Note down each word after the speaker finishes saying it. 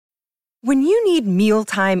When you need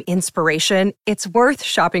mealtime inspiration, it's worth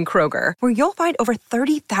shopping Kroger, where you'll find over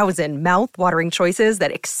 30,000 mouth-watering choices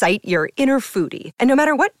that excite your inner foodie. And no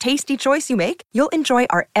matter what tasty choice you make, you'll enjoy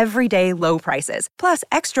our everyday low prices, plus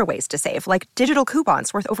extra ways to save, like digital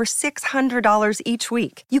coupons worth over $600 each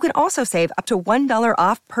week. You can also save up to $1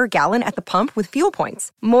 off per gallon at the pump with fuel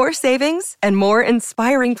points. More savings and more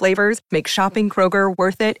inspiring flavors make shopping Kroger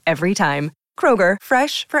worth it every time. Kroger,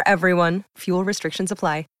 fresh for everyone. Fuel restrictions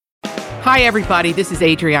apply. Hi, everybody. This is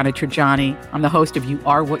Adriana Trajani. I'm the host of You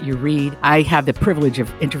Are What You Read. I have the privilege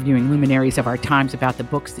of interviewing luminaries of our times about the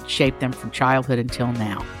books that shaped them from childhood until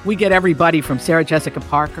now. We get everybody from Sarah Jessica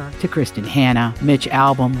Parker to Kristen Hanna, Mitch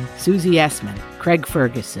Albom, Susie Essman, Craig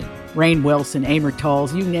Ferguson, Rainn Wilson, Amor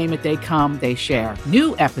Tolls, you name it, they come, they share.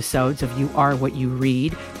 New episodes of You Are What You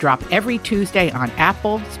Read drop every Tuesday on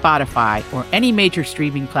Apple, Spotify, or any major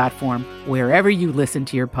streaming platform wherever you listen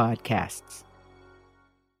to your podcasts.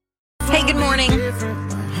 Hey, good morning.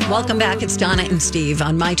 Welcome back. It's Donna and Steve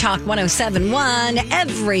on My Talk 107.1,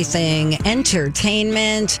 Everything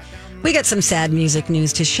Entertainment. We got some sad music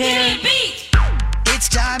news to share. It's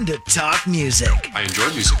time to talk music. I enjoy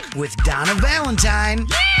music. With Donna Valentine.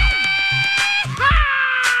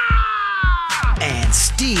 And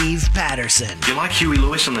Steve Patterson. You like Huey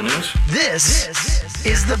Lewis on the news? This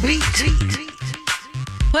is The Beat.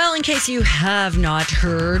 Well, in case you have not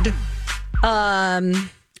heard,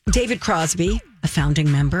 David Crosby, a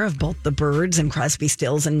founding member of both the Byrds and Crosby,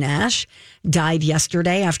 Stills and Nash, died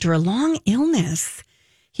yesterday after a long illness.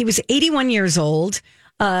 He was 81 years old.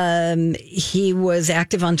 He was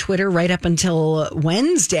active on Twitter right up until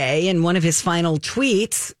Wednesday, and one of his final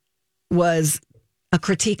tweets was a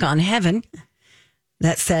critique on Heaven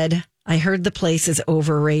that said, "I heard the place is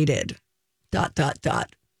overrated. ...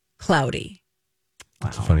 Cloudy." Wow.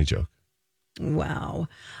 That's a funny joke. Wow.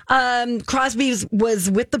 Crosby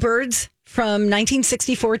was with the Byrds from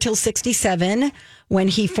 1964 till 67 when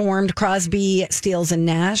he formed Crosby, Stills and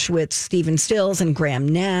Nash with Stephen Stills and Graham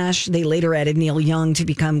Nash. They later added Neil Young to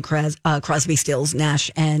become Crosby, Stills,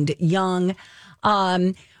 Nash and Young.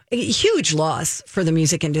 A huge loss for the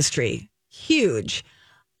music industry. Huge.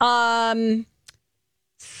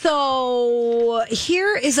 So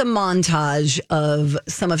here is a montage of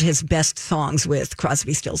some of his best songs with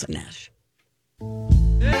Crosby, Stills and Nash.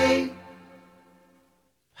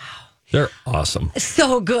 They're awesome.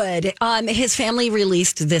 So good. His family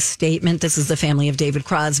released this statement. This is the family of David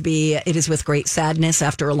Crosby. It is with great sadness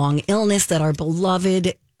after a long illness that our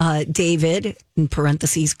beloved David, in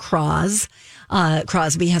parentheses, Crosby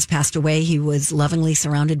has passed away. He was lovingly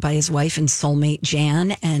surrounded by his wife and soulmate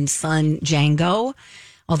Jan and son Django.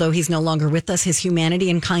 Although he's no longer with us, his humanity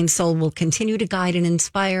and kind soul will continue to guide and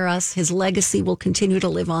inspire us. His legacy will continue to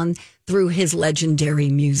live on through his legendary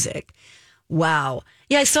music. Wow.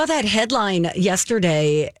 Yeah, I saw that headline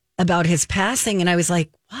yesterday about his passing, and I was like,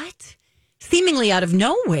 what? Seemingly out of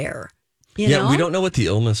nowhere. You know? We don't know what the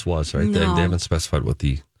illness was, right? No. They haven't specified what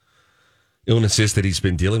the illness is that he's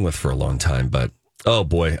been dealing with for a long time, but oh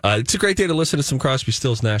boy, it's a great day to listen to some Crosby,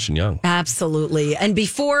 Stills, Nash and Young. Absolutely. And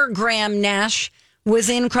before Graham Nash was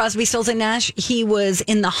in Crosby, Stills and Nash, he was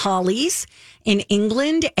in the Hollies in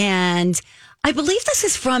England, and I believe this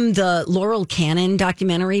is from the Laurel Cannon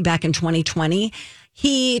documentary back in 2020.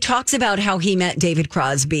 He talks about how he met David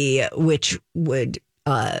Crosby, which would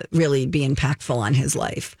really be impactful on his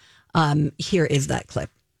life. Here is that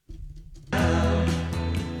clip.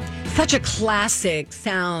 Such a classic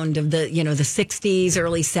sound of the 60s,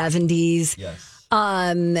 early 70s. Yes.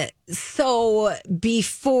 So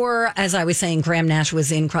before, as I was saying, Graham Nash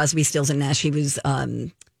was in Crosby, Stills and Nash. He was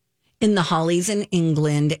in the Hollies in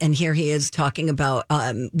England. And here he is talking about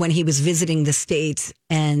when he was visiting the States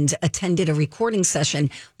and attended a recording session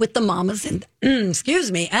with the mamas and, and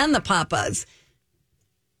the papas.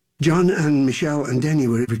 John and Michelle and Denny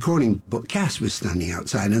were recording, but Cass was standing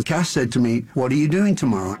outside. And Cass said to me, "What are you doing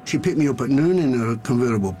tomorrow?" She picked me up at noon in a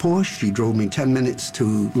convertible Porsche. She drove me 10 minutes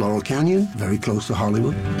to Laurel Canyon, very close to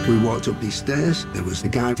Hollywood. We walked up these stairs. There was a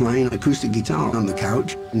guy playing acoustic guitar on the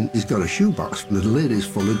couch, and he's got a shoebox. The lid is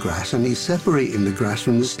full of grass, and he's separating the grass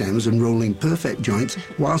from the stems and rolling perfect joints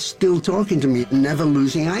while still talking to me, never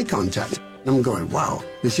losing eye contact. I'm going, wow,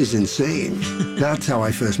 this is insane. That's how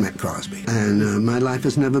I first met Crosby. And my life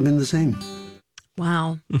has never been the same.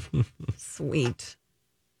 Wow. Sweet.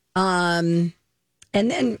 And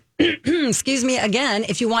then, excuse me, again,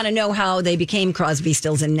 if you want to know how they became Crosby,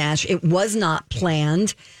 Stills and Nash, it was not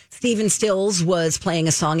planned. Stephen Stills was playing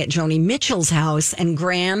a song at Joni Mitchell's house, and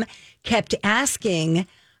Graham kept asking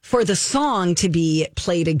for the song to be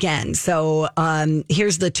played again. So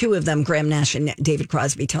here's the two of them, Graham Nash and David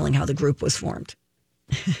Crosby, telling how the group was formed.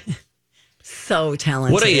 So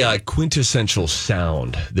talented. What a quintessential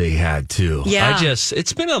sound they had, too. Yeah.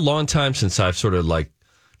 It's been a long time since I've sort of like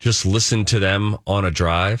just listened to them on a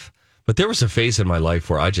drive. But there was a phase in my life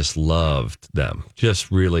where I just loved them.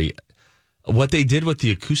 Just really, what they did with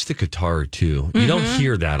the acoustic guitar, too. You don't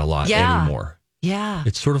hear that a lot anymore. Yeah.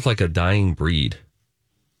 It's sort of like a dying breed.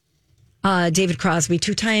 David Crosby,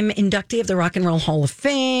 2-time inductee of the Rock and Roll Hall of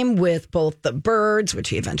Fame with both the Byrds, which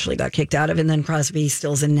he eventually got kicked out of, and then Crosby,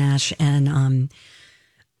 Stills, and Nash. And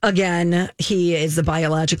again, he is the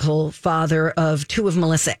biological father of 2 of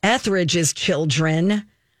Melissa Etheridge's children.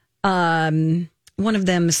 One of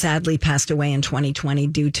them sadly passed away in 2020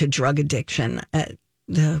 due to drug addiction at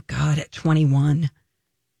 21.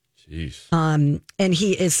 Jeez. And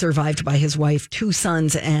he is survived by his wife, 2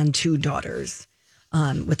 sons and 2 daughters,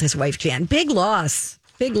 with his wife, Jan. Big loss.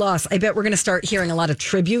 Big loss. I bet we're going to start hearing a lot of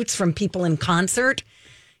tributes from people in concert.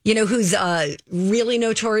 You know, who's really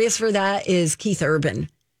notorious for that is Keith Urban.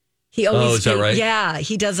 He always, is that right? Yeah,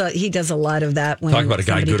 he does a lot of that. When Talk about a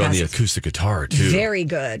guy good passes. on the acoustic guitar, too. Very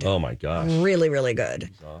good. Oh, my gosh. Really, really good.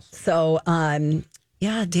 Awesome. So,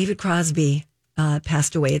 David Crosby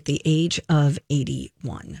passed away at the age of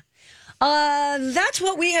 81. That's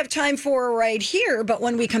what we have time for right here. But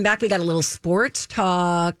when we come back, we got a little sports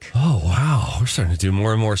talk. Oh, wow. We're starting to do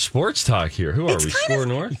more and more sports talk here. Who are we? Score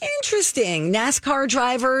North? Interesting. NASCAR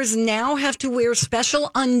drivers now have to wear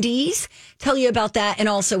special undies. Tell you about that. And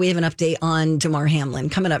also, we have an update on Damar Hamlin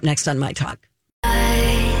coming up next on My Talk.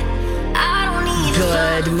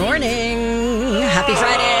 Good morning. Happy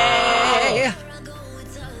Friday.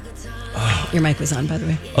 Your mic was on, by the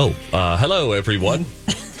way. Oh, hello, everyone.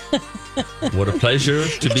 What a pleasure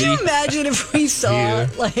to Could be. you imagine if we saw,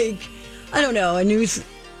 here. a news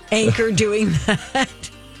anchor doing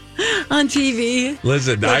that on TV?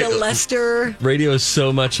 Listen, like a Lester. Radio is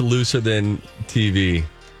so much looser than TV.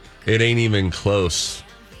 It ain't even close.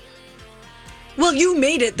 Well, you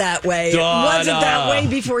made it that way. Donna. It wasn't that way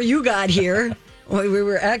before you got here. We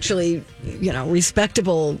were actually,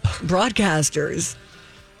 respectable broadcasters.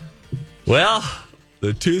 Well,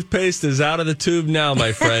 the toothpaste is out of the tube now,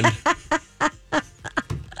 my friend.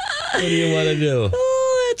 What do you want to do?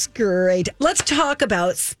 Oh, that's great. Let's talk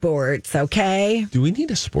about sports, okay? Do we need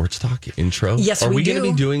a sports talk intro? Yes, Are we we going to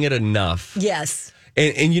do. be doing it enough? Yes.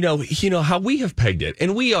 And you know how we have pegged it,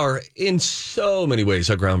 and we are in so many ways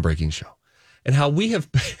a groundbreaking show. And how we've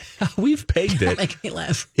pegged it Make me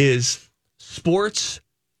laugh. is sports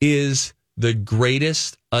is the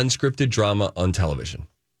greatest unscripted drama on television.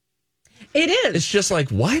 It is. It's just like,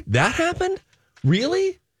 what? That happened?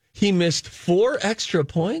 Really? He missed 4 extra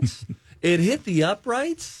points. It hit the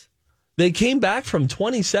uprights. They came back from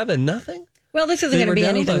 27-0. Well, this isn't going to be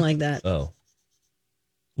anything like that. Oh.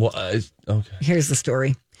 Well, okay. Here's the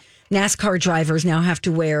story. NASCAR drivers now have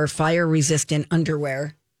to wear fire-resistant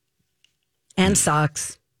underwear and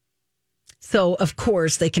socks. So, of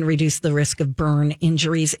course, they can reduce the risk of burn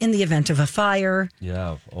injuries in the event of a fire.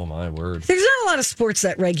 Yeah. Oh, my word. There's not a lot of sports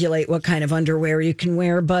that regulate what kind of underwear you can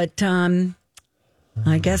wear, but I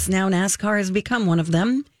guess now NASCAR has become one of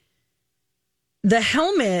them. The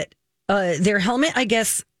helmet, their helmet, I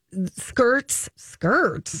guess, skirts,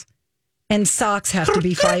 and socks have to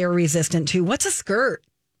be fire resistant too. What's a skirt?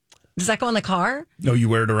 Does that go in the car? No, you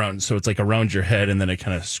wear it around, so it's like around your head, and then it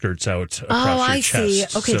kind of skirts out across your I chest.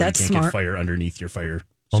 see. Okay, so that's you can't smart. Get fire underneath your fire.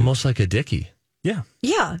 Almost like a dickie. Yeah,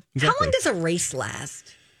 Yeah. How Exactly. long does a race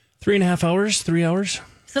last? 3.5 hours, 3 hours.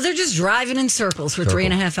 So they're just driving in circles for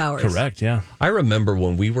 3.5 hours. Correct. Yeah. I remember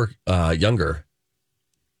when we were younger,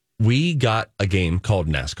 we got a game called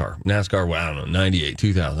NASCAR. NASCAR, well, I don't know, 98,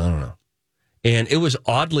 2000, I don't know. And it was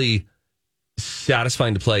oddly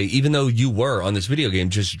satisfying to play, even though you were on this video game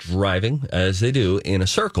just driving, as they do, in a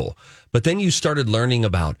circle. But then you started learning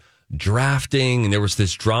about drafting, and there was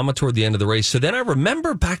this drama toward the end of the race. So then I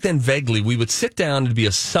remember back then vaguely, we would sit down, it'd be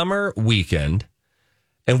a summer weekend,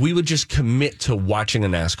 and we would just commit to watching a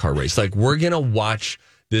NASCAR race. Like, we're going to watch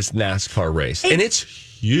this NASCAR race. And it's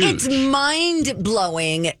huge. It's mind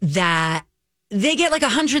blowing that they get like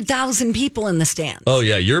 100,000 people in the stands. Oh,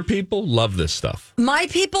 yeah. Your people love this stuff. My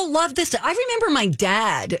people love this. I remember my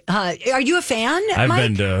dad. Are you a fan? I've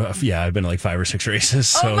Mike? been to like 5 or 6 races.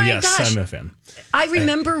 So my yes, gosh. I'm a fan. I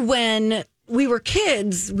remember when we were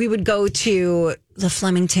kids, we would go to the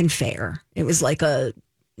Flemington Fair. It was like a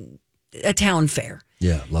town fair.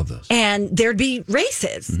 Yeah, love those. And there'd be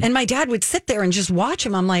races. Mm-hmm. And my dad would sit there and just watch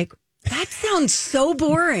them. I'm like, that sounds so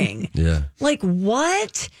boring. Yeah. Like,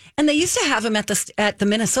 what? And they used to have them at the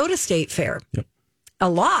Minnesota State Fair. Yep. A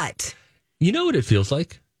lot. You know what it feels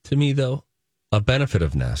like to me, though? A benefit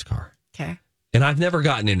of NASCAR Okay. And I've never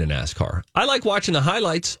gotten into NASCAR. I like watching the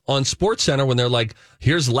highlights on SportsCenter when they're like,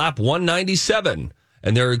 here's lap 197.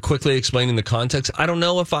 And they're quickly explaining the context. I don't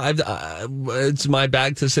know if it's my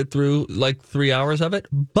bag to sit through like 3 hours of it,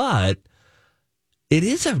 but it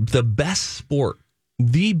is the best sport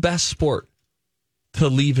to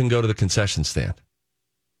leave and go to the concession stand.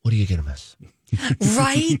 What are you going to miss?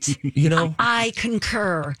 Right. You know, I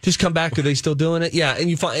concur. just come back. Are they still doing it? Yeah. And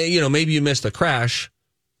you find, maybe you missed a crash,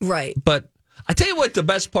 Right. but I tell you what, the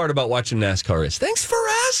best part about watching NASCAR is, thanks for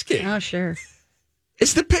asking. Oh, sure.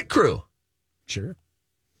 It's the pit crew. Sure.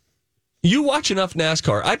 You watch enough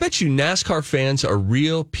NASCAR. I bet you NASCAR fans are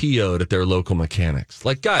real PO'd at their local mechanics.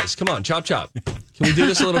 Like, guys, come on, chop, chop. Can we do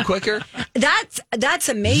this a little quicker? That's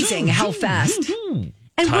amazing how fast.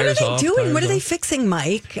 And Tires what are off, they doing? tires What are they off. fixing,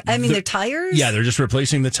 Mike? I mean, their tires? Yeah, they're just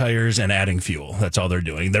replacing the tires and adding fuel. That's all they're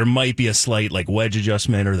doing. There might be a slight like wedge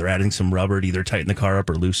adjustment, or they're adding some rubber to either tighten the car up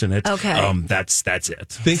or loosen it. Okay. That's it.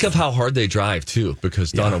 Think of how hard they drive, too,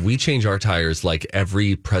 because, Donna, we change our tires like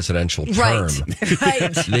every presidential term. Right.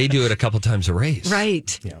 They do it a couple times a race.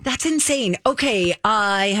 Right. That's insane. Okay,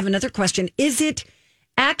 I have another question. Is it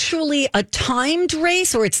actually a timed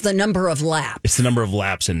race, or it's the number of laps? It's the number of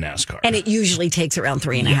laps in NASCAR. And it usually takes around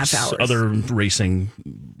 3.5 hours. Other racing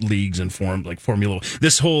leagues and like Formula.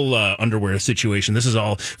 This whole underwear situation, this is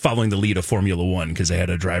all following the lead of Formula One, because they had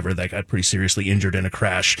a driver that got pretty seriously injured in a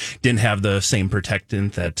crash, didn't have the same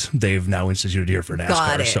protectant that they've now instituted here for NASCAR.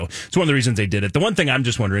 Got it. So it's one of the reasons they did it. The one thing I'm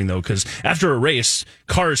just wondering, though, because after a race,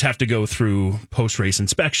 cars have to go through post-race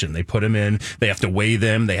inspection. They put them in, they have to weigh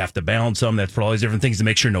them, they have to balance them, that's for all these different things to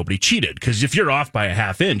make sure nobody cheated. Because if you're off by a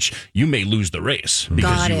half inch, you may lose the race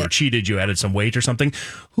because Got you it. were cheated, you added some weight or something.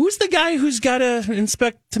 Who's the guy who's got to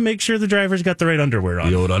inspect to make sure the driver's got the right underwear on?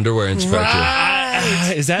 The old underwear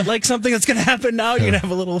inspector. Is that like something that's going to happen now? You're going to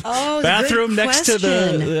have a little bathroom good next to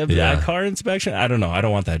the Yeah. car inspection? I don't know. I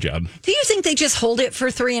don't want that job. Do you think they just hold it for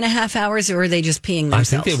 3.5 hours, or are they just peeing I themselves?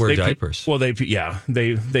 think they wear They- diapers. Well,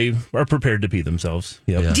 they are prepared to pee themselves.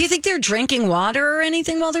 Yep. Yeah. Do you think they're drinking water or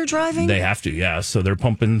anything while they're driving? They have to, yeah. So they're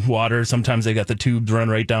pumping water. Sometimes they got the tubes run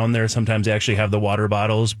right down there. Sometimes they actually have the water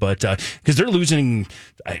bottles. But because they're losing,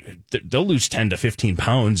 they'll lose 10 to 15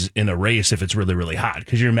 pounds in a race if it's really, really hot.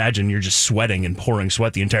 Because you imagine you're just sweating and pouring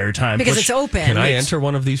sweat the entire time. because Which it's open. Can I enter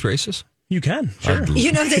one of these races? You can, sure.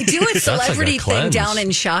 You know, they do a like a celebrity thing cleanse. down in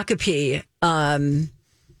Shakopee.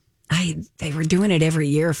 They were doing it every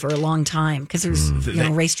year for a long time because there's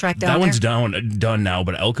a racetrack down That there. one's done now,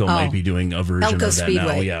 but Elko might be doing a version Elko of that now.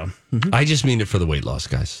 Speedway. Yeah. I just mean it for the weight loss,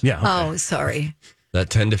 guys. Yeah. Okay. Oh, sorry. That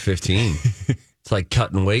 10 to 15. It's like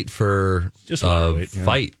cutting weight for Just water weight, yeah.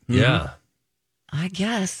 fight. Yeah. I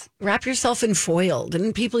guess. Wrap yourself in foil.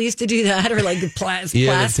 Didn't people used to do that? Or like Yeah, plastic the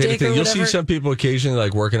or potato thing. You'll whatever? see some people occasionally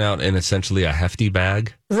like working out in essentially a hefty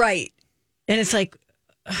bag. Right. And it's like,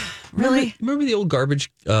 really? Remember the old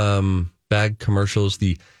garbage bag commercials?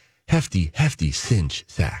 The hefty cinch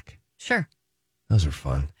sack. Sure. Those are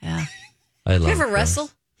fun. Yeah. I love You ever those. wrestle?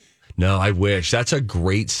 No, I wish. That's a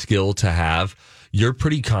great skill to have. You're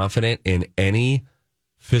pretty confident in any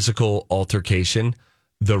physical altercation.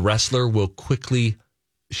 The wrestler will quickly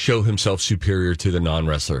show himself superior to the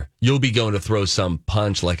non-wrestler. You'll be going to throw some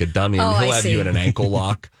punch like a dummy, and Oh, he'll I have see. you in an ankle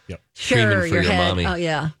lock. Screaming Sure, for your your head. mommy. Oh,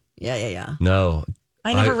 yeah. Yeah. No.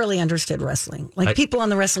 I never really understood wrestling. Like people on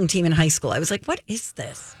the wrestling team in high school, I was like, what is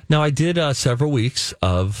this? Now, I did several weeks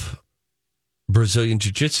of Brazilian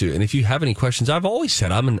Jiu-Jitsu, and if you have any questions, I've always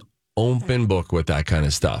said I'm an open book with that kind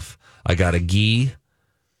of stuff. I got a gi.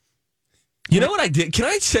 You know what I did? Can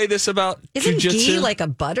I say this about Isn't Jiu-Jitsu? ghee like a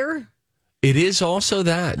butter? It is also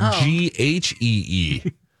that. Oh. Ghee.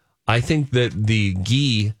 I think that the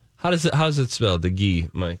gi, how's it spelled? The gi,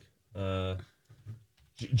 Mike.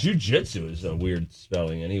 Jiu-Jitsu is a weird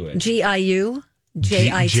spelling anyway. GIU?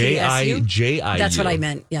 JITSU? J-I-U. That's what I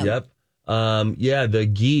meant. Yeah. Yep. Yeah, the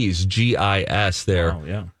gis, G-I-S there. Oh,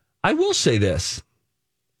 yeah. I will say this.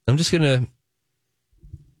 I'm just going to,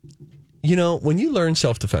 when you learn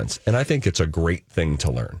self-defense, and I think it's a great thing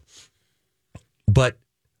to learn, but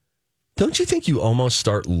don't you think you almost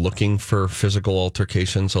start looking for physical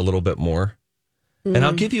altercations a little bit more? And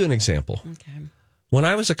I'll give you an example. Okay. When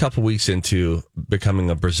I was a couple weeks into becoming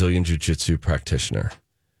a Brazilian Jiu-Jitsu practitioner,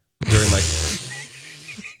 during my...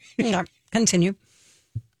 Yeah. Continue.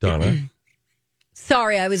 Donna?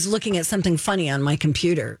 Sorry, I was looking at something funny on my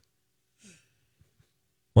computer.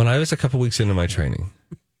 When I was a couple weeks into my training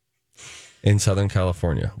in Southern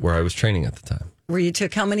California, where I was training at the time, Where you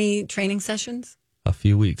took how many training sessions? a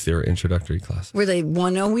few weeks, they were introductory classes. Were they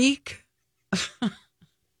one a week?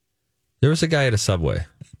 There was a guy at a Subway.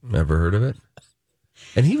 Ever heard of it?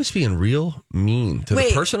 And he was being real mean to the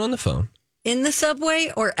Wait. person on the phone. In the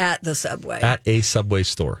subway or at the subway? At a Subway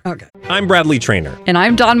store. Okay. I'm Bradley Trainer. And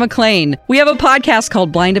I'm Don McClain. We have a podcast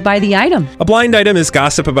called Blinded by the Item. A blind item is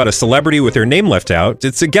gossip about a celebrity with their name left out.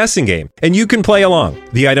 It's a guessing game, and you can play along.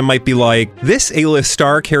 The item might be like, this A-list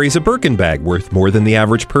star carries a Birkin bag worth more than the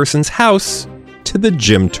average person's house to the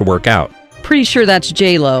gym to work out. Pretty sure that's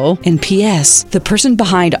J-Lo. And P.S. the person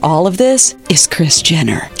behind all of this is Kris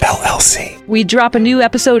Jenner, LLC. We drop a new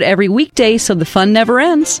episode every weekday so the fun never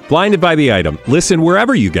ends. Blinded by the Item. Listen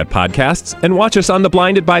wherever you get podcasts and watch us on the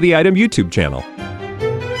Blinded by the Item YouTube channel.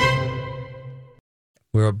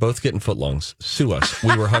 We were both getting footlongs. Sue us.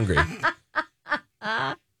 We were hungry.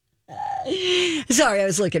 Sorry, I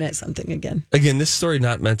was looking at something again. Again, this story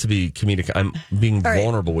not meant to be comedic. I'm being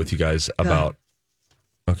vulnerable with you guys about...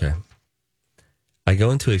 Okay. I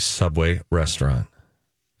go into a Subway restaurant,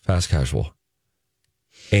 fast casual,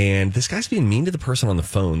 and this guy's being mean to the person on the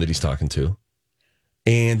phone that he's talking to,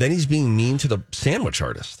 and then he's being mean to the sandwich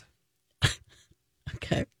artist.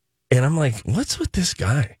 Okay. And I'm like, what's with this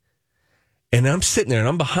guy? And I'm sitting there and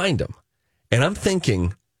I'm behind him, and I'm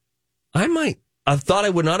thinking, I thought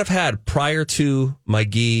I would not have had prior to my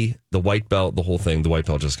gi, the white belt, the whole thing. The white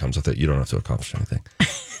belt just comes with it. You don't have to accomplish anything.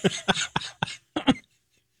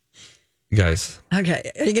 Guys. Okay.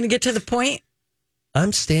 Are you going to get to the point?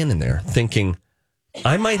 I'm standing there thinking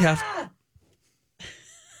I might have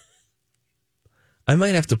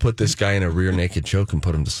to put this guy in a rear naked choke and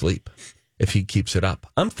put him to sleep if he keeps it up.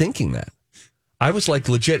 I'm thinking that. I was like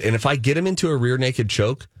legit. And if I get him into a rear naked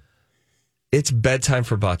choke, it's bedtime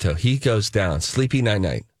for Bato. He goes down. Sleepy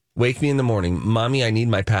night. Wake me in the morning. Mommy, I need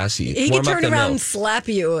my passy. He can turn around and slap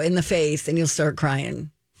you in the face and you'll start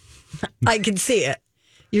crying. I can see it.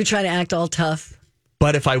 You're trying to act all tough.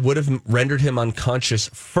 But if I would have rendered him unconscious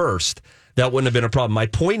first, that wouldn't have been a problem. My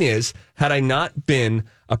point is, had I not been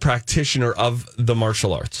a practitioner of the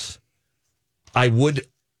martial arts, I wouldn't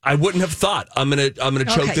have thought I'm gonna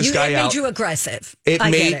choke this guy out. It made you aggressive. It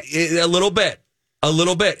made it a little bit.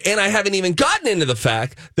 And I haven't even gotten into the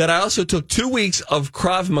fact that I also took 2 weeks of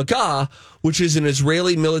Krav Maga, which is an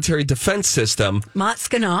Israeli military defense system.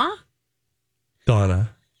 Matskana?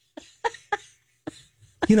 Donna.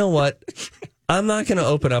 You know what? I'm not going to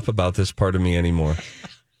open up about this part of me anymore.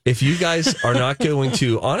 If you guys are not going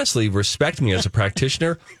to honestly respect me as a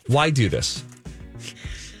practitioner, why do this?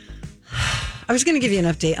 I was going to give you an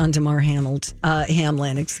update on Damar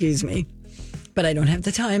Hamlin, excuse me, but I don't have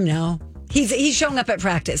the time now. He's showing up at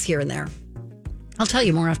practice here and there. I'll tell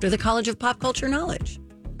you more after the College of Pop Culture Knowledge.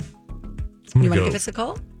 You want to give us a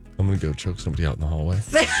call? I'm going to go choke somebody out in the hallway.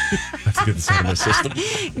 I have to get this out of my system.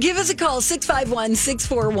 Give us a call,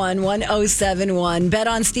 651-641-1071. Bet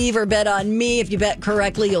on Steve or bet on me. If you bet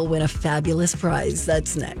correctly, you'll win a fabulous prize.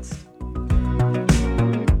 That's next.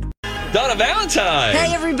 Donna Valentine.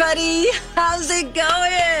 Hey, everybody. How's it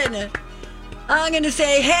going? I'm going to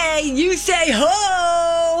say, hey. You say,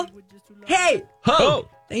 ho. Hey. Ho.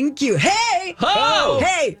 Thank you. Hey. Ho.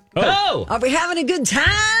 Hey. Ho. Are we having a good time?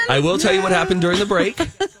 I will tell you what happened during the break.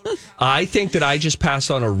 I think that I just passed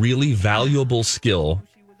on a really valuable skill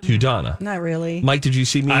to Donna. Not really. Mike, did you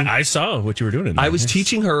see me? I saw what you were doing. I was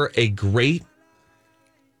teaching her a great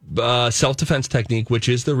self-defense technique, which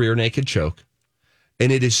is the rear naked choke.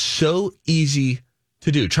 And it is so easy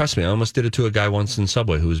to do. Trust me, I almost did it to a guy once in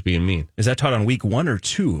Subway who was being mean. Is that taught on week 1 or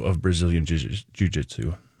 2 of Brazilian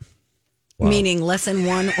Jiu-Jitsu? Wow. Meaning lesson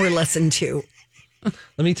 1 or lesson 2?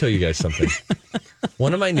 Let me tell you guys something.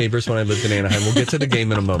 One of my neighbors when I lived in Anaheim, we'll get to the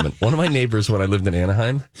game in a moment. One of my neighbors when I lived in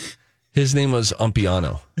Anaheim, his name was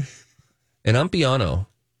Umpiano. And Umpiano,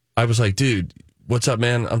 I was like, dude, what's up,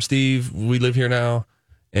 man? I'm Steve. We live here now.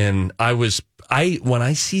 And when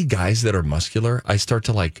I see guys that are muscular, I start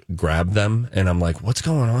to like grab them and I'm like, what's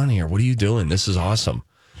going on here? What are you doing? This is awesome.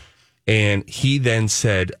 And he then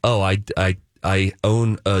said, oh, I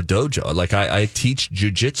own a dojo. Like I teach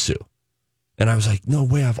jujitsu. And I was like, no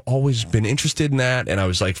way. I've always been interested in that. And I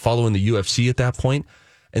was like following the UFC at that point.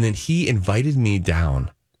 And then he invited me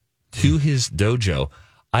down to his dojo.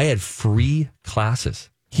 I had free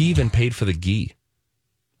classes. He even paid for the gi.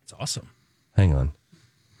 That's awesome. Hang on.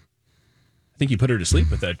 I think you put her to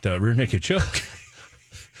sleep with that rear naked choke.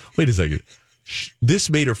 Wait a second. This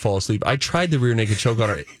made her fall asleep. I tried the rear naked choke on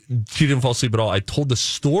her. She didn't fall asleep at all. I told the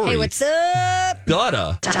story. Hey, what's up?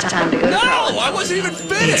 Donna. No, I wasn't even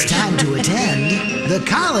finished. It's time to attend the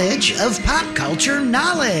College of Pop Culture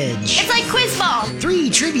Knowledge. It's like quiz ball. 3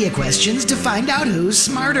 trivia questions to find out who's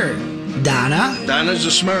smarter. Donna? Donna's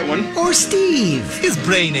a smart one. Or Steve? His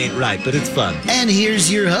brain ain't right, but it's fun. And here's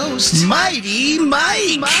your host, Mighty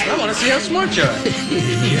Mike. I want to see how smart you are.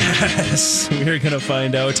 Yes, we're going to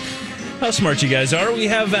find out How smart you guys are. We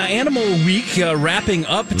have Animal Week wrapping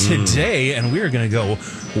up today, and we are going to go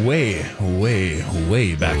way, way,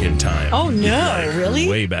 way back in time. Oh, no, really?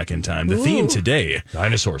 Way back in time. The theme today,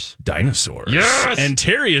 Dinosaurs. Yes! And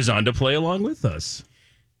Terry is on to play along with us.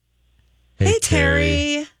 Hey,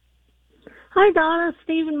 Terry. Hi, Donna,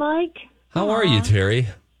 Steve, and Mike. How are you, Terry?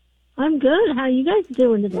 I'm good. How are you guys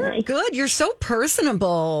doing today? Good. You're so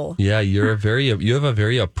personable. Yeah, you have a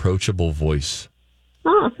very approachable voice.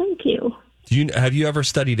 Oh, thank you. Have you ever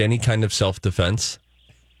studied any kind of self-defense?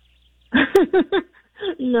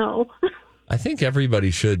 No. I think everybody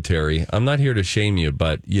should, Terry. I'm not here to shame you,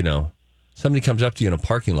 but, somebody comes up to you in a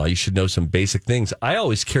parking lot, you should know some basic things. I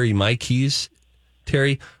always carry my keys,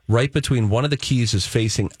 Terry, right between one of the keys is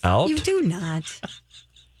facing out. You do not.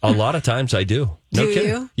 A lot of times I do. No Do kidding.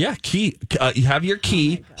 you? Yeah, key. You have your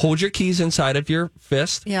key. Hold your keys inside of your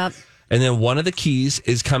fist. Yep. And then one of the keys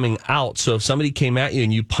is coming out. So if somebody came at you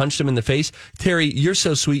and you punched them in the face, Terry, you're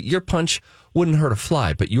so sweet. Your punch wouldn't hurt a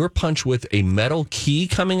fly, but your punch with a metal key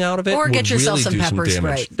coming out of it Or would get yourself really some do pepper some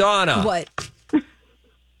damage. spray. Donna. What?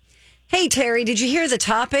 Hey, Terry, did you hear the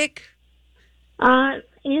topic?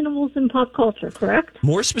 Animals in pop culture, correct?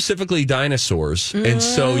 More specifically, dinosaurs. And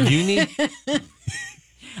so you need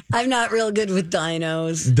I'm not real good with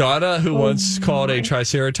dinos. Donna, who once called a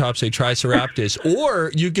Triceratops a Triceraptus, or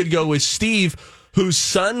you could go with Steve, whose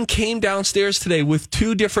son came downstairs today with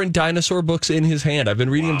 2 different dinosaur books in his hand. I've been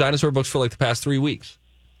reading him dinosaur books for like the past 3 weeks.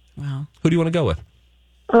 Wow. Who do you want to go with?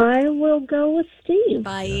 I will go with Steve.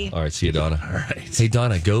 Bye. All right, see you, Donna. All right. Hey,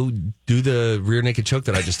 Donna, go do the rear naked choke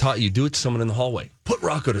that I just taught you. Do it to someone in the hallway. Put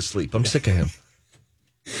Rocco to sleep. I'm sick of him.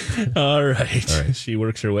 All right. She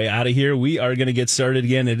works her way out of here. We are going to get started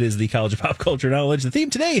again. It is the College of Pop Culture Knowledge. The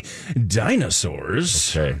theme today,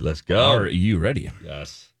 dinosaurs. Okay, let's go. Are you ready?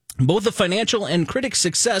 Yes. Both the financial and critic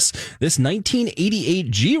success, this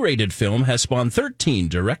 1988 G-rated film has spawned 13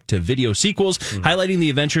 direct-to-video sequels, highlighting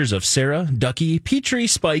the adventures of Sarah, Ducky, Petrie,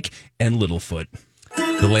 Spike, and Littlefoot.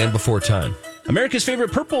 The Land Before Time. America's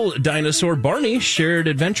favorite purple dinosaur, Barney, shared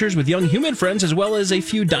adventures with young human friends as well as a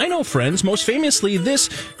few dino friends, most famously this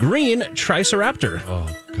green Triceraptor. Oh,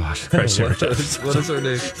 gosh. Triceratops. What is her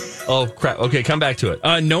name? Oh, crap. Okay, come back to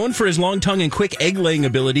it. Known for his long tongue and quick egg-laying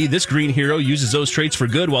ability, this green hero uses those traits for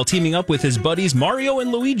good while teaming up with his buddies Mario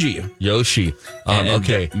and Luigi. Yoshi.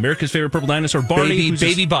 Okay. America's favorite purple dinosaur, Barney.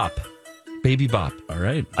 Baby Bop. Baby Bop. All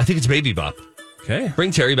right. I think it's Baby Bop. Okay.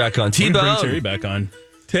 Bring Terry back on. T-Bone. Bring Terry back on.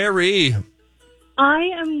 Terry.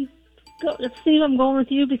 Steve, I'm going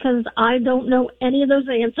with you because I don't know any of those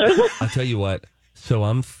answers. I'll tell you what. So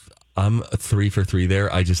I'm 3 for 3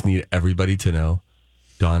 there. I just need everybody to know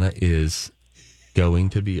Donna is going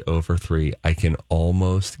to be over 3. I can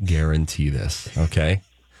almost guarantee this. Okay.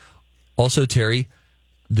 Also, Terry,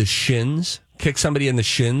 the shins, kick somebody in the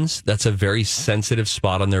shins. That's a very sensitive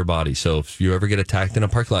spot on their body. So if you ever get attacked in a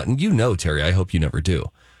parking lot, and Terry, I hope you never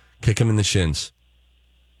do, kick them in the shins.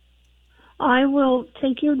 I will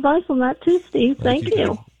take your advice on that too, Steve. Thank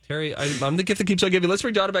you. Terry, I'm the gift that keeps on giving. Let's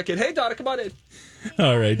bring Donna back in. Hey, Donna, come on in.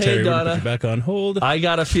 All right, Hey, Terry, we're Donna. gonna put you back on hold. I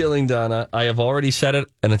got a feeling, Donna. I have already said it,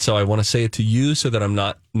 and so I want to say it to you so that I'm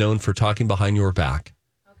not known for talking behind your back.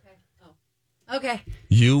 Okay.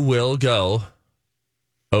 You will go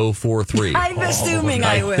 0-4-3. I'm assuming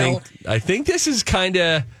I will. I think this is kind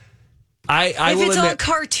of. I If will it's all admit,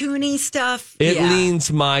 cartoony stuff, it yeah.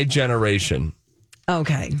 leans my generation.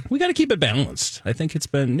 Okay. We got to keep it balanced. I think it's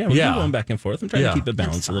been, we've been going back and forth. I'm trying to keep it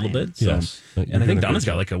balanced a little bit. So. Yes. And I think Donna's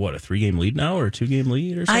got like a 3-game lead now or a 2-game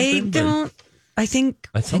lead or something? I think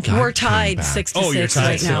I we're tied 6-6 you're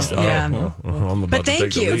tied right now. 6-6. Yeah. I'm about But to thank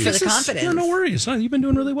take the you lead. for the confidence. No worries. You've been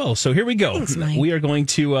doing really well. So here we go. Thanks, Mike. We are going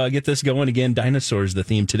to get this going again. Dinosaurs, the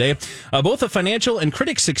theme today. Both a financial and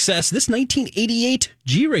critic success, this 1988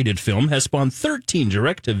 G-rated film has spawned 13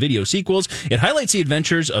 direct-to-video sequels. It highlights the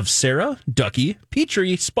adventures of Sarah, Ducky,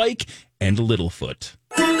 Petrie, Spike, and Littlefoot.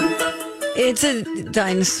 It's a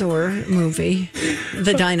dinosaur movie.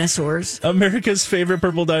 The dinosaurs. America's favorite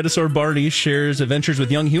purple dinosaur, Barney, shares adventures with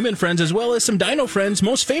young human friends as well as some dino friends,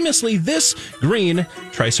 most famously this green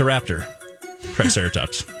Triceratops.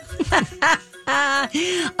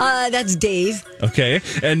 That's Dave. Okay.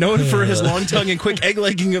 And known for his long tongue and quick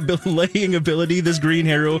egg-laying ability, this green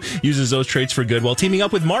hero uses those traits for good while teaming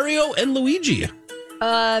up with Mario and Luigi.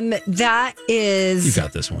 That is... You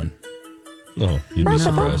got this one. Oh, you'd be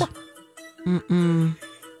surprised. Mm-mm.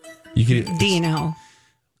 You could. Dino.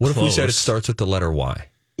 What if we Close. said it starts with the letter Y?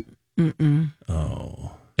 Mm-mm.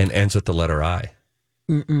 Oh. And ends with the letter I?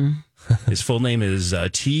 His full name is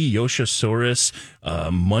T. Yoshosaurus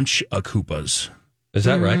Munchakoopas. Is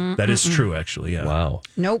that right? That is true, actually. Yeah. Wow.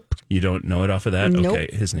 Nope. You don't know it off of that? Nope.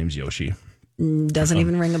 Okay. His name's Yoshi. Doesn't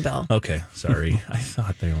even ring a bell. Okay. Sorry. I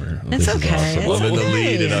thought they were. It's okay. Awesome. I'm in the okay.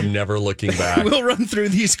 lead and I'm never looking back. We'll run through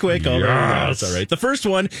these quick. Yes. That's all right. The first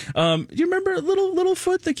one, do you remember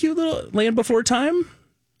Littlefoot, the cute little Land Before Time?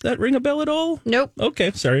 That ring a bell at all? Nope.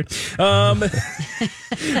 Okay, sorry.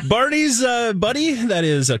 Barney's buddy, that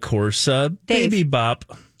is, of course, Baby Bop.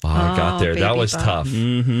 Oh, I got there. That was tough.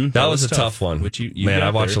 Mm-hmm. That was a tough one. Which you Man, got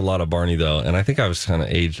I watched there. a lot of Barney, though, and I think I was kind of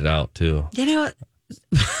aged out, too. You know what?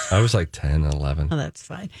 I was like 10, 11. Oh, that's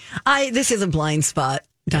fine. This is a blind spot.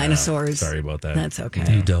 Dinosaurs. Sorry about that. That's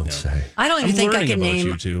okay. You don't say. I don't even I'm think I learning can about name.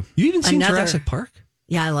 you, too. You even seen Another- Jurassic Park?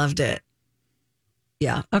 Yeah, I loved it.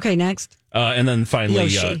 Yeah. Okay, next. And then finally,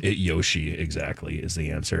 Yoshi. Yoshi, exactly, is the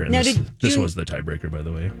answer. And Now, this was the tiebreaker, by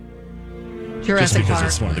the way. Jurassic Just because Park.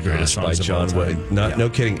 it's one of the greatest By songs of John all Wayne. time. No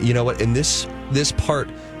kidding. You know what? And this part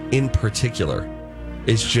in particular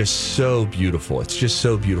is just so beautiful. It's just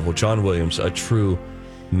so beautiful. John Williams, a true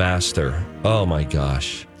master. Oh my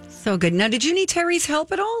gosh. So good. Now, did you need Terry's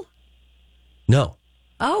help at all? No.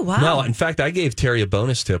 Oh, wow. No, in fact, I gave Terry a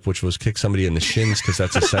bonus tip, which was kick somebody in the shins because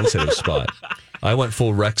that's a sensitive spot. I went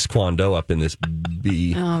full Rex Kwon Do up in this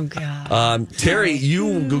bee. Oh, God. Terry,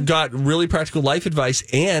 you got really practical life advice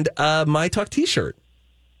and My Talk t-shirt.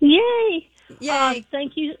 Yay! Yay.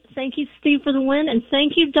 Thank you, Steve, for the win, and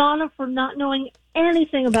thank you, Donna, for not knowing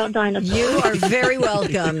anything about dinosaurs. You are very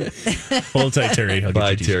welcome. Hold tight, Terry. I'll get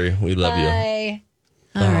Bye, you t-shirt. Terry. We love you. Bye.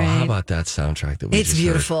 All Oh, right. how about that soundtrack that we It's just heard?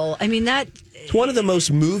 beautiful. I mean, that. It's one of the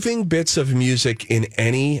most moving bits of music in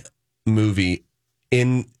any movie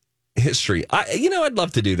in history. I'd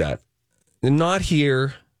love to do that. Not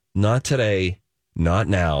here, not today, not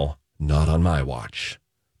now, not on my watch.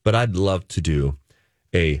 But I'd love to do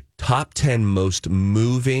a top 10 most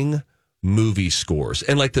moving movie scores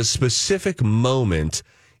and like the specific moment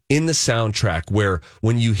in the soundtrack where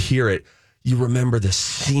when you hear it, you remember the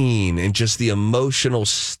scene and just the emotional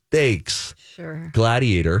stakes. Sure.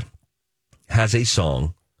 Gladiator has a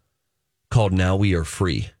song called Now We Are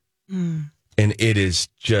Free. And it is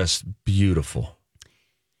just beautiful.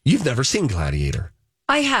 You've never seen Gladiator.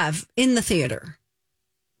 I have in the theater.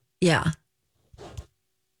 Yeah.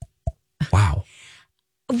 Wow.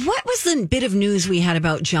 What was the bit of news we had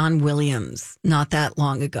about John Williams not that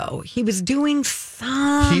long ago? He was doing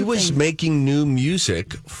something. He was making new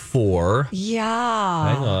music for...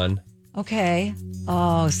 Yeah. Hang on. Okay.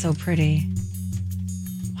 Oh, so pretty.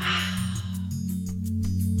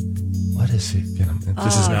 What is it?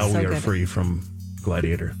 This is Now so We Are good. Free from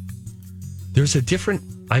Gladiator. There's a different...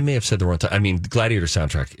 I may have said the wrong time. I mean, the Gladiator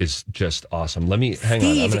soundtrack is just awesome. Let me... Hang on.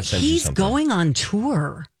 I'm Steve, going to send you he's something. going on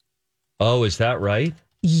tour. Oh, is that right?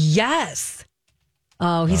 Yes.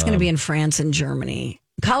 Oh, he's going to be in France and Germany.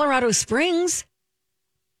 Colorado Springs.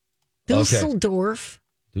 Dusseldorf.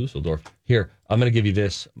 Dusseldorf. Here, I'm going to give you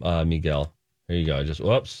this, Miguel. Here you go. Just,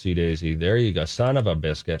 whoops, see Daisy. There you go. Son of a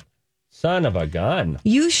biscuit. Son of a gun.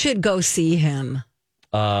 You should go see him.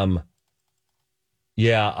 Yeah,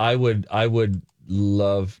 I would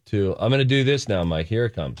love to. I'm going to do this now, Mike. Here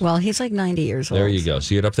it comes. Well, he's like 90 years old. There you go.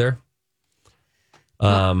 See it up there?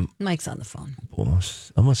 Mike's on the phone.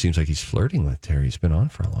 Almost seems like he's flirting with Terry. He's been on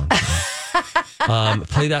for a long time.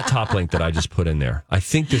 Play that top link that I just put in there. I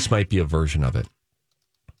think this might be a version of it.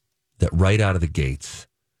 That right out of the gates,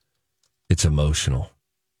 it's emotional.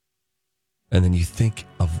 And then you think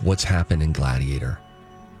of what's happened in Gladiator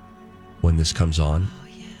when this comes on. Oh,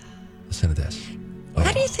 yeah. Listen to this.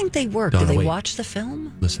 How do you think they work? Donna, Do they wait. watch the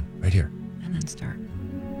film Listen, right here. and then start?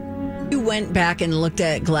 You went back and looked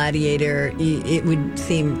at Gladiator, it would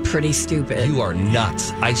seem pretty stupid. You are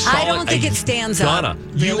nuts. I saw I don't think it stands up. Donna,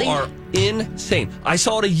 Really? you are insane. I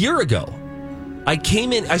saw it a year ago. I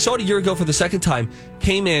saw it a year ago for the second time,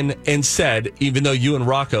 came in and said, even though you and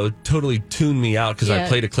Rocco totally tuned me out because I Yeah.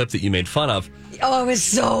 played a clip that you made fun of. Oh, it was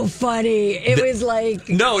so funny. It was like...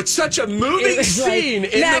 No, it's such a moving It was like, scene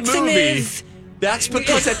in the movie. Maximus. That's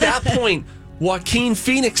because at that point, Joaquin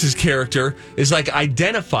Phoenix's character is like,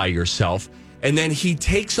 identify yourself. And then he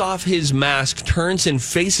takes off his mask, turns and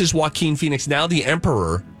faces Joaquin Phoenix, now the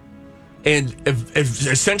Emperor, and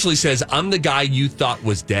essentially says, I'm the guy you thought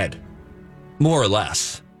was dead. More or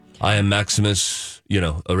less. I am Maximus,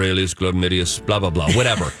 Aurelius Gladius, blah, blah, blah,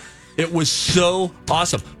 whatever. It was so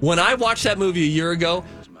awesome. When I watched that movie a year ago,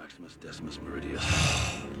 Maximus Decimus Meridius,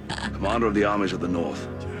 commander of the armies of the North,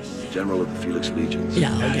 general of the Felix legions.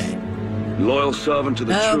 Yeah, okay. Loyal servant to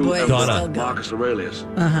the Oh, true boy. Emperor Donna. Marcus Aurelius.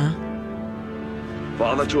 Uh-huh.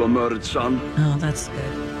 Father to a murdered son, Oh, that's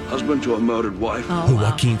good. husband to a murdered wife. Oh, who wow.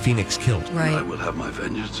 Joaquin Phoenix killed. I Right. will have my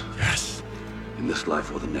vengeance. Yes. In this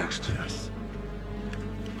life or the next. Yes.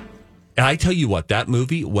 And I tell you what, that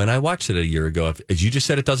movie, when I watched it a year ago, as you just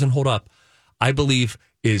said, it doesn't hold up, I believe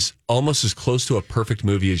is almost as close to a perfect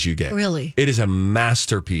movie as you get. Really? It is a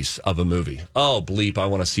masterpiece of a movie. Oh, bleep, I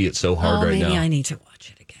want to see it so hard right now. Maybe I need to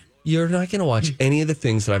watch it again. You're not going to watch any of the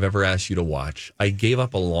things that I've ever asked you to watch. I gave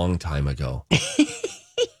up a long time ago.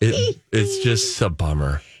 It's just a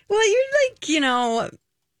bummer. Well, you're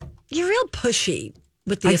you're real pushy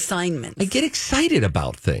with the assignments. I get excited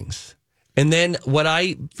about things. And then what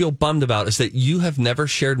I feel bummed about is that you have never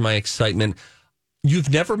shared my excitement. You've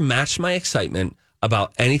never matched my excitement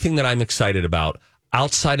about anything that I'm excited about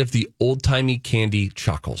outside of the old-timey candy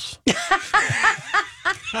chuckles.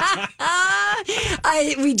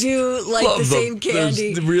 We do like the same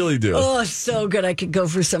candy. Really do. Oh, so good. I could go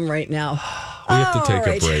for some right now. We have to take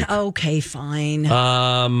a break. Okay, fine.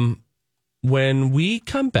 When we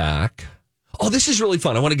come back... Oh, this is really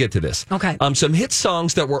fun. I want to get to this. Okay. Some hit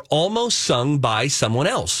songs that were almost sung by someone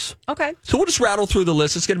else. Okay. So we'll just rattle through the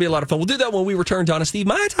list. It's going to be a lot of fun. We'll do that when we return. Donna, Steve,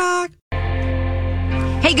 My Talk.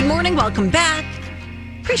 Hey, good morning. Welcome back.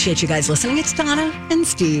 Appreciate you guys listening. It's Donna and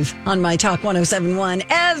Steve on My Talk 107.1.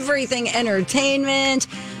 Everything Entertainment.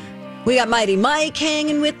 We got Mighty Mike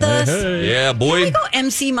hanging with us. Hey. Yeah, boy. Can we go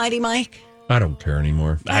MC Mighty Mike? I don't care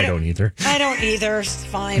anymore. I don't either. I don't either. It's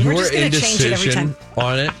fine. We're just going to change it every time.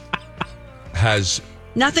 On it has...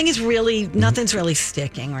 Nothing's really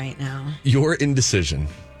sticking right now. Your indecision,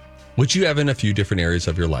 which you have in a few different areas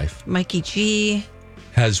of your life, Mikey G,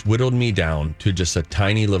 has whittled me down to just a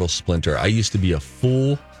tiny little splinter. I used to be a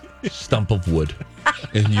full stump of wood,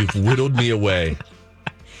 and you've whittled me away.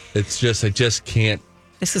 It's just, I just can't.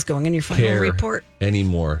 This is going in your final report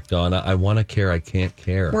anymore, Donna. I want to care. I can't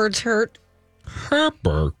care. Words hurt.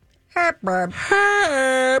 Herberg.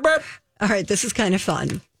 All right, this is kind of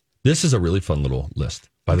fun. This is a really fun little list.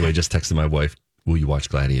 By the way, I just texted my wife, will you watch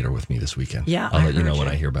Gladiator with me this weekend? Yeah, I'll let you know when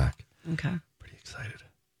I hear back. Okay. Pretty excited.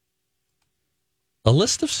 A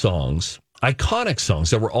list of songs, iconic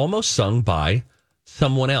songs that were almost sung by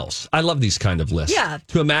someone else. I love these kind of lists. Yeah.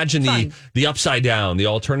 To imagine the upside down, the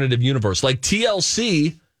alternative universe. Like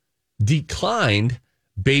TLC declined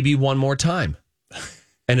Baby One More Time.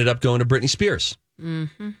 Ended up going to Britney Spears.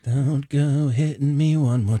 Mm-hmm. Don't go hitting me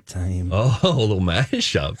one more time. Oh, a little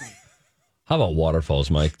mashup. How about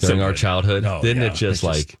Waterfalls, Mike? During our childhood, didn't it just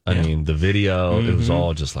I mean, the video, it was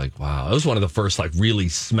all just like, wow. It was one of the first really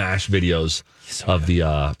smash videos of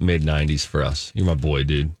the mid-90s for us. You're my boy,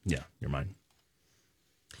 dude. Yeah, you're mine.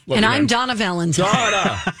 And I'm Donna Valentine.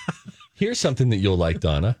 Donna! Here's something that you'll like,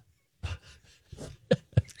 Donna.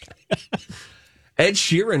 Ed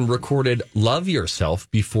Sheeran recorded Love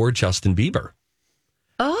Yourself before Justin Bieber.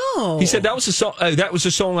 Oh. He said that was a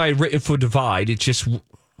song I had written for Divide. It just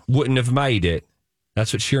wouldn't have made it.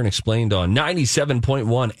 That's what Sheeran explained on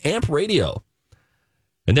 97.1 AMP Radio.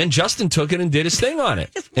 And then Justin took it and did his thing on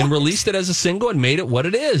it and released it as a single and made it what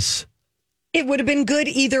it is. It would have been good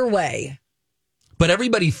either way. But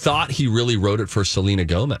everybody thought he really wrote it for Selena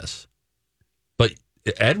Gomez. But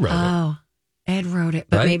Ed wrote it. Oh, Ed wrote it.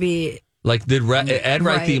 But right? maybe... Did Ed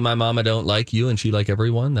write the "My Mama Don't Like You and She Like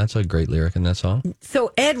Everyone"? That's a great lyric in that song.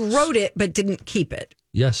 So Ed wrote it, but didn't keep it.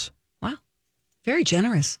 Yes. Wow. Very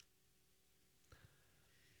generous.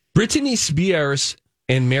 Britney Spears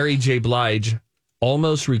and Mary J. Blige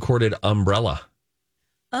almost recorded "Umbrella."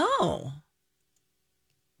 Oh.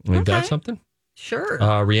 Ain't that something? Sure.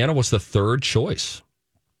 Rihanna was the third choice.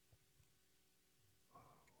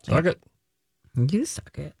 Suck it. You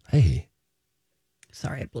suck it. Hey.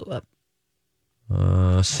 Sorry, I blew up.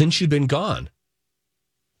 Since You've Been Gone.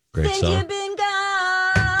 Great song. Since You've Been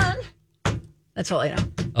Gone. That's all I know.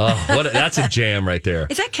 Oh, that's a jam right there.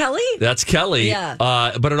 Is that Kelly? That's Kelly. Yeah.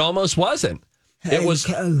 But it almost wasn't. It was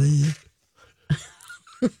Kelly.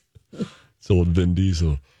 It's old Vin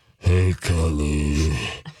Diesel. Hey, Kelly.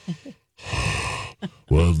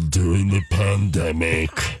 Well, during the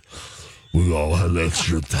pandemic, we all had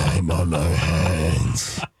extra time on our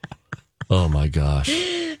hands. Oh my gosh.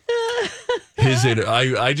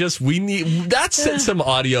 We need, that's some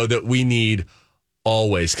audio that we need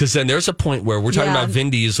always. Because then there's a point where we're talking about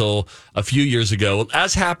Vin Diesel a few years ago,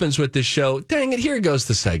 as happens with this show. Dang it, here goes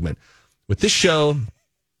the segment. With this show,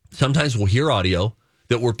 sometimes we'll hear audio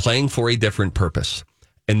that we're playing for a different purpose.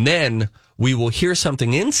 And then we will hear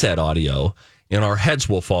something in said audio and our heads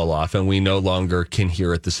will fall off and we no longer can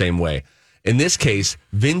hear it the same way. In this case,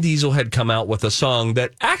 Vin Diesel had come out with a song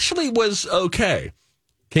that actually was okay.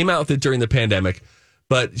 Came out with it during the pandemic.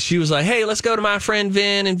 But she was like, hey, let's go to my friend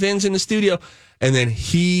Vin, and Vin's in the studio. And then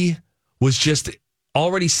he was just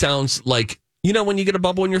already sounds like, you know, when you get a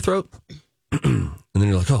bubble in your throat? And then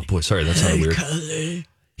you're like, oh, boy, sorry, that sounded weird. Kelly.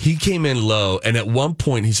 he came in low, and at one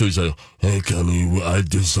point he was like, "Hey, Kenny, I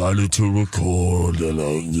decided to record,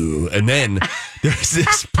 and then there's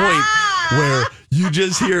this point where you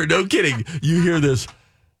just hear, no kidding, you hear this."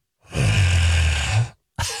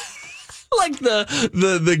 Like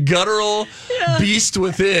the guttural beast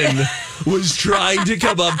within was trying to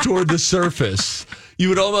come up toward the surface. You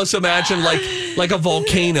would almost imagine like a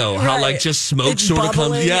volcano, how like just smoke It's sort of comes.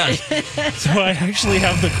 bubbling. Yeah. So I actually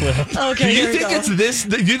have the clip. Okay, Do you here we think go. it's this?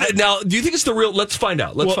 Now, do you think it's the real? Let's find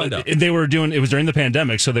out. Let's find out. They were doing. It was during the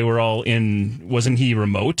pandemic, so they were all in. Wasn't he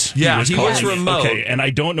remote? Yeah, he was calling. remote. Okay, and I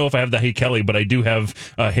don't know if I have the Hey Kelly, but I do have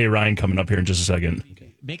Hey Ryan coming up here in just a second.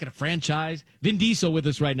 Making a franchise. Vin Diesel with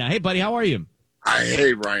us right now. Hey, buddy, how are you?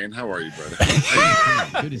 Hey, Ryan. How are you, brother?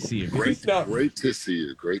 Good to see you. Great to see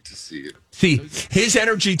you. Great to see you. See, his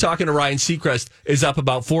energy talking to Ryan Seacrest is up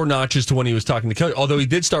about 4 notches to when he was talking to Kelly, although he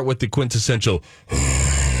did start with the quintessential.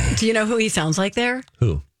 Do you know who he sounds like there?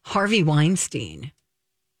 Who? Harvey Weinstein.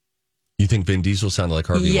 You think Vin Diesel sounded like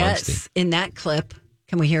Harvey Weinstein? Yes, in that clip.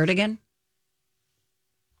 Can we hear it again?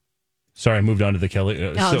 Sorry, I moved on to the Kelly.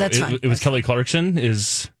 That's fine. It was Kelly Clarkson.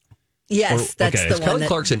 Yes, that's the It's one. Kelly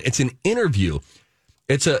Clarkson. It's an interview.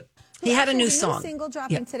 He had a new song. Single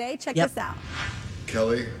dropping today. Check this out.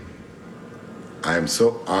 Kelly, I am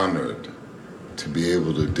so honored to be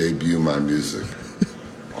able to debut my music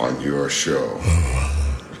on your show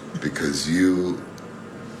because you,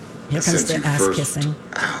 Here comes the ass kissing.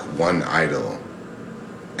 One Idol,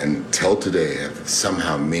 and till today have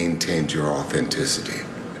somehow maintained your authenticity.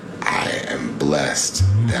 I am blessed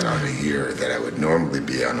that on a year that I would normally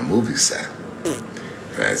be on a movie set.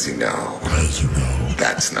 And as you know,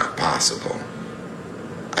 that's not possible.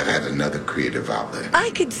 I've had another creative outlet.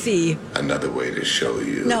 I could see. Another way to show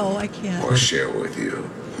you. No, I can't. Or share with you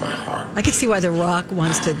my heart. I could see why The Rock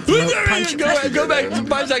wants to punch. Go back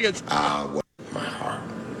 5 seconds. My heart.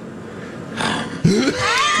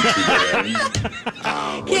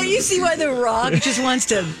 Can't you see why The Rock just wants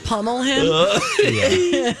to pummel him?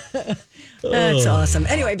 That's awesome.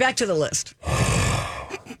 Anyway, back to the list.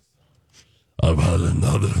 I've had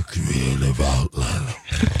another creative outlet.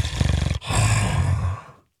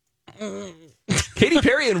 Katy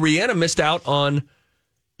Perry and Rihanna missed out on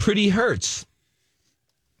Pretty Hurts.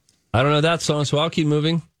 I don't know that song, so I'll keep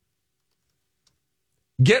moving.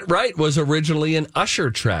 Get Right was originally an Usher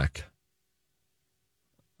track.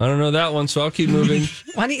 I don't know that one, so I'll keep moving.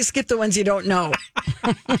 Why don't you skip the ones you don't know?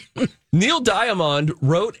 Neil Diamond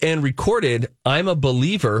wrote and recorded I'm a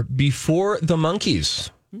Believer before the Monkees.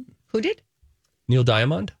 Who did? Neil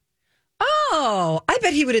Diamond. Oh, I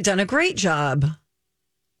bet he would have done a great job.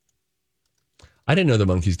 I didn't know the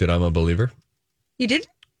Monkees did I'm a Believer. You did?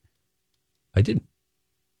 I didn't.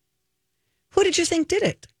 Who did you think did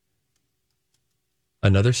it?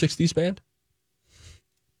 Another 60s band?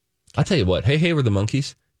 I'll tell you what. Hey, we're the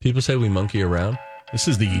Monkees. People say we monkey around. This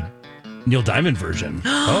is the Neil Diamond version.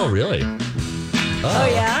 Oh, really? Oh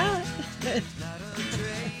yeah?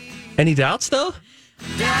 Any doubts, though?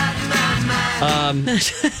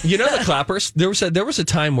 You know the clappers? There was a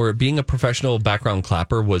time where being a professional background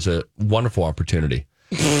clapper was a wonderful opportunity.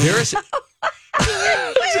 Listen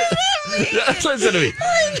to me.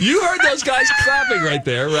 You heard those guys clapping right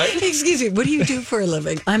there, right? Excuse me, what do you do for a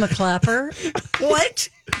living? I'm a clapper. What?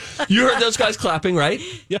 You heard those guys clapping, right?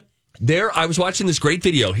 Yeah. There, I was watching this great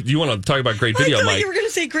video. You want to talk about great video, I thought Mike? you were going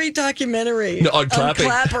to say great documentary. No, on clapping.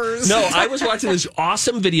 Clappers. No, I was watching this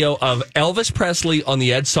awesome video of Elvis Presley on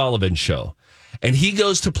the Ed Sullivan Show, and he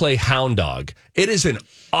goes to play Hound Dog. It is an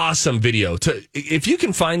awesome video. If you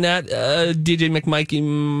can find that, DJ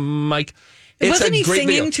Mike, it's wasn't a he great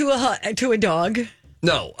singing video. to a dog?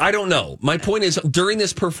 No, I don't know. My point is, during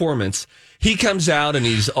this performance, he comes out and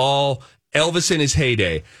he's all Elvis in his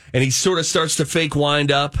heyday, and he sort of starts to fake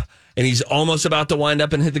wind up, and he's almost about to wind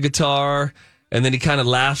up and hit the guitar, and then he kind of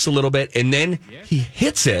laughs a little bit, and then he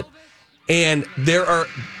hits it, and there are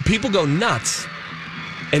people go nuts,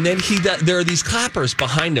 and then there are these clappers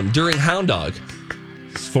behind him during Hound Dog.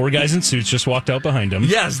 4 guys in suits just walked out behind him.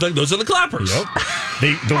 Yes, those are the clappers. Yep.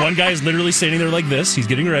 The one guy is literally standing there like this. He's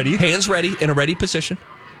getting ready. Hands ready, in a ready position.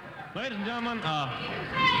 Ladies and gentlemen,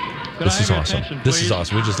 This is awesome. This is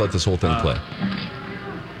awesome. We just let this whole thing play.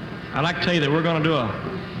 I'd like to tell you that we're going to do a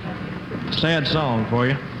sad song for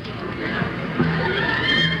you.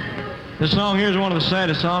 This song here is one of the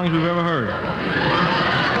saddest songs we've ever heard.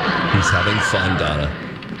 He's having fun, Donna.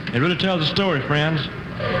 It really tells a story, friends.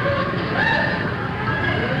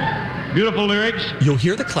 Beautiful lyrics. You'll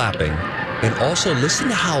hear the clapping, and also listen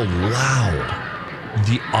to how loud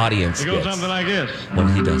the audience It goes gets something like this.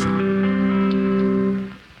 when he does it.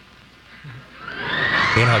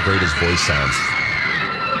 And how great his voice sounds.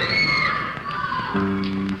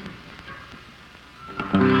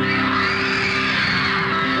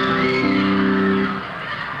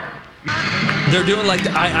 They're doing like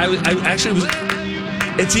I actually was.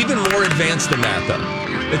 It's even more advanced than that,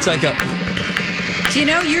 though. It's like a. Do you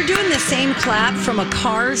know you're doing the same clap from a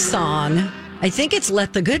Cars song? I think it's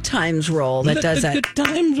 "Let the Good Times Roll" that does that. Good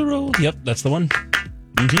times roll. Yep, that's the one.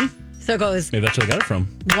 Mm-hmm. So it goes. Maybe that's where I got it from.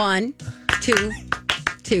 1, 2,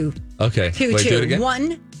 2. Okay. Two, Wait, two. do it again.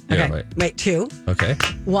 1. Yeah, Okay. Wait, 2. Okay.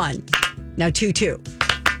 1. Now 2, 2.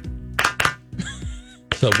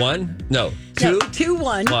 So 1. No. 2. No, 2,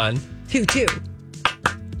 1. 1. 2, 2.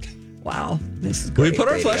 Wow. This is We great put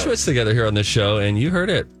our radio. Fleshwits together here on this show, and you heard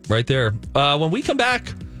it right there. When we come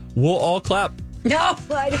back, we'll all clap. No,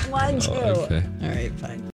 I didn't want to. Oh, okay. All right, fine.